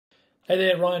Hey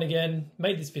there, Ryan again.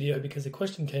 Made this video because a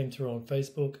question came through on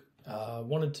Facebook.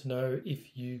 Wanted to know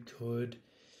if you could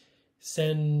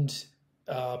send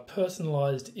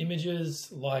personalized images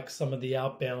like some of the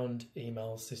outbound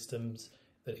email systems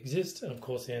that exist. And of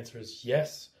course, the answer is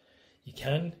yes, you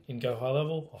can in Go High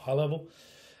Level or High Level.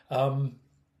 And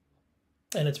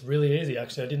it's really easy.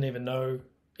 Actually, I didn't even know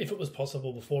if it was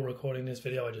possible before recording this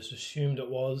video. I just assumed it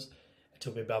was. It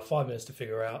took me about 5 minutes to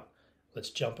figure out. Let's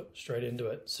jump straight into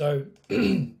it. So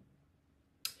the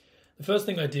first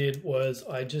thing I did was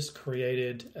I just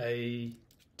created a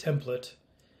template,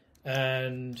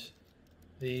 and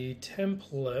the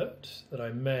template that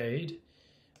I made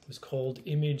was called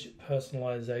image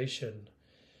personalization.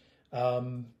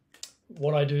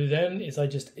 What I do then is I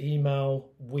just email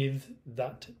with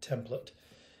that template.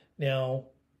 Now,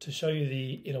 to show you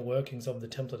the inner workings of the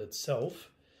template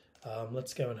itself,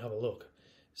 let's go and have a look.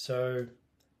 So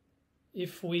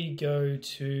if we go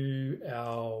to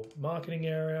our marketing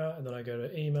area and then I go to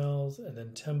emails and then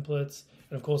templates,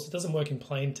 and of course it doesn't work in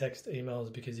plain text emails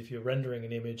because if you're rendering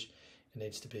an image, it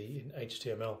needs to be in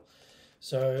HTML.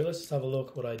 So let's just have a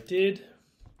look what I did.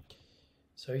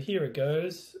 So here it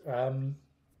goes.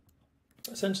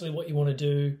 Essentially what you want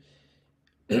to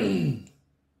do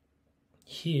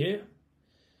here,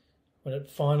 when it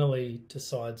finally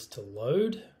decides to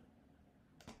load,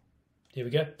 here we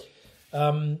go.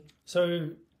 So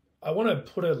I want to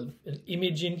put an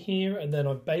image in here, and then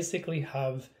I basically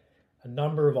have a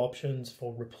number of options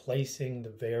for replacing the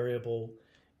variable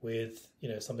with,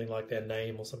 something like their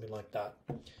name or something like that.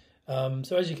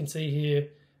 So as you can see here,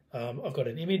 I've got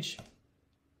an image,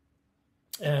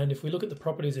 and if we look at the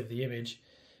properties of the image,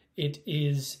 it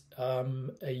is a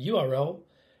URL,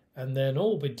 and then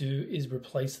all we do is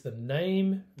replace the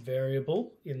name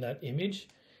variable in that image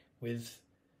with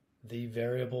the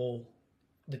variable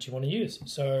that you want to use.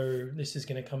 So this is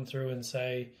going to come through and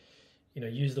say,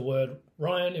 use the word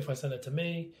Ryan if I send it to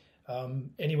me,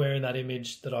 anywhere in that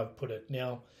image that I've put it.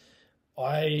 Now,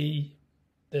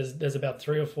 there's about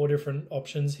 3 or 4 different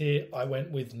options here. I went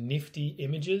with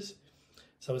NiftyImages.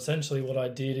 So essentially what I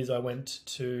did is I went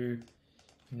to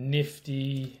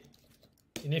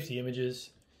NiftyImages,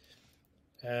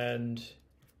 and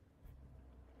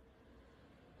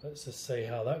let's just see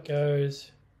how that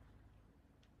goes.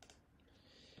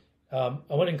 I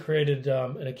went and created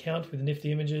an account with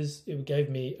NiftyImages. It gave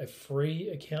me a free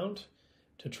account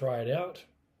to try it out.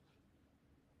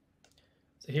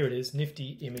 So here it is,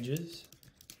 NiftyImages.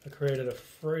 I created a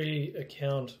free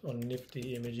account on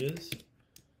NiftyImages.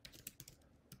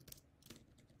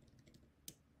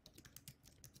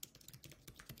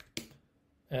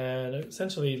 And it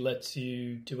essentially lets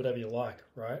you do whatever you like,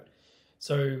 right?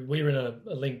 So we were in a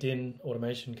LinkedIn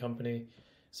automation company,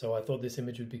 so I thought this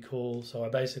image would be cool. So I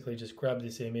basically just grabbed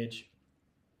this image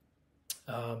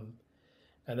and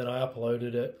then I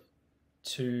uploaded it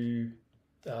to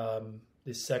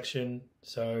this section.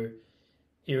 So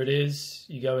here it is.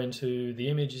 You go into the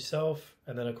image yourself,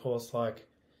 and then of course,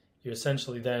 you're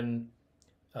essentially then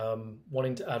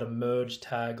wanting to add a merge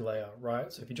tag layer,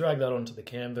 right? So if you drag that onto the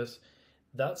canvas,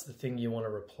 that's the thing you want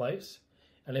to replace.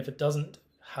 And if it doesn't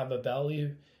have a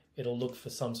value, it'll look for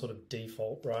some sort of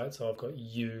default, right? So I've got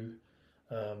U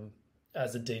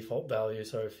as a default value.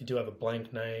 So if you do have a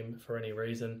blank name for any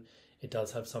reason, it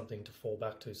does have something to fall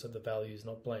back to, so the value is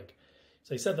not blank.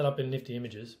 So you set that up in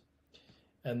NiftyImages,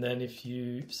 and then if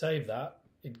you save that,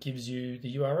 it gives you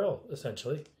the URL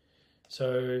essentially.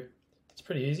 So it's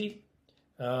pretty easy.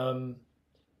 And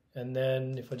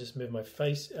then if I just move my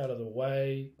face out of the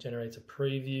way, generates a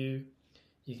preview,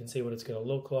 you can see what it's going to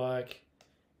look like.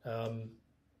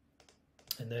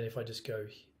 And then if I just go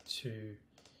to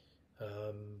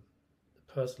the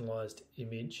personalized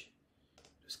image,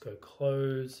 just go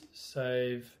close,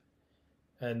 save,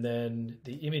 and then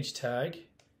the image tag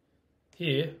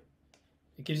here,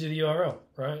 it gives you the URL,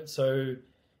 right? So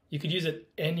you could use it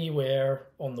anywhere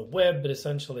on the web, but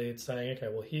essentially it's saying, okay,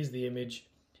 well, here's the image,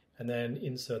 and then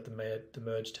insert the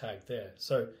merge tag there.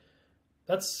 So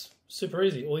that's super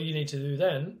easy. All you need to do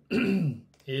then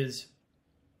is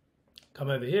come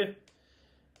over here,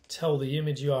 tell the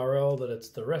image URL that it's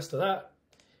the rest of that,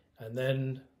 and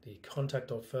then the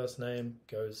contact or first name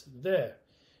goes there.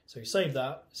 So you save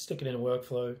that, stick it in a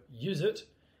workflow, use it,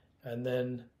 and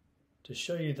then to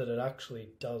show you that it actually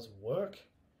does work,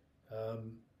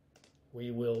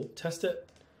 we will test it,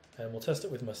 and we'll test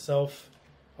it with myself.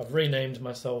 I've renamed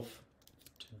myself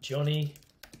to Johnny,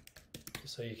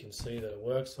 just so you can see that it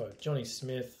works. So Johnny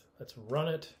Smith, let's run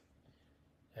it.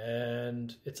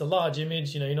 And it's a large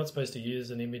image, you're not supposed to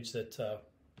use an image that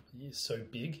is so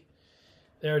big.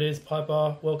 There it is,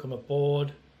 Piper, welcome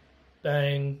aboard.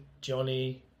 Bang,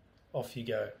 Johnny, off you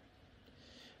go.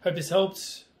 Hope this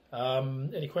helped.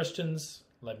 Any questions,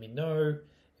 let me know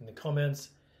in the comments.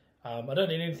 I don't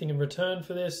need anything in return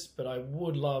for this, but I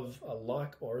would love a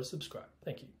like or a subscribe.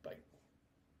 Thank you. Bye.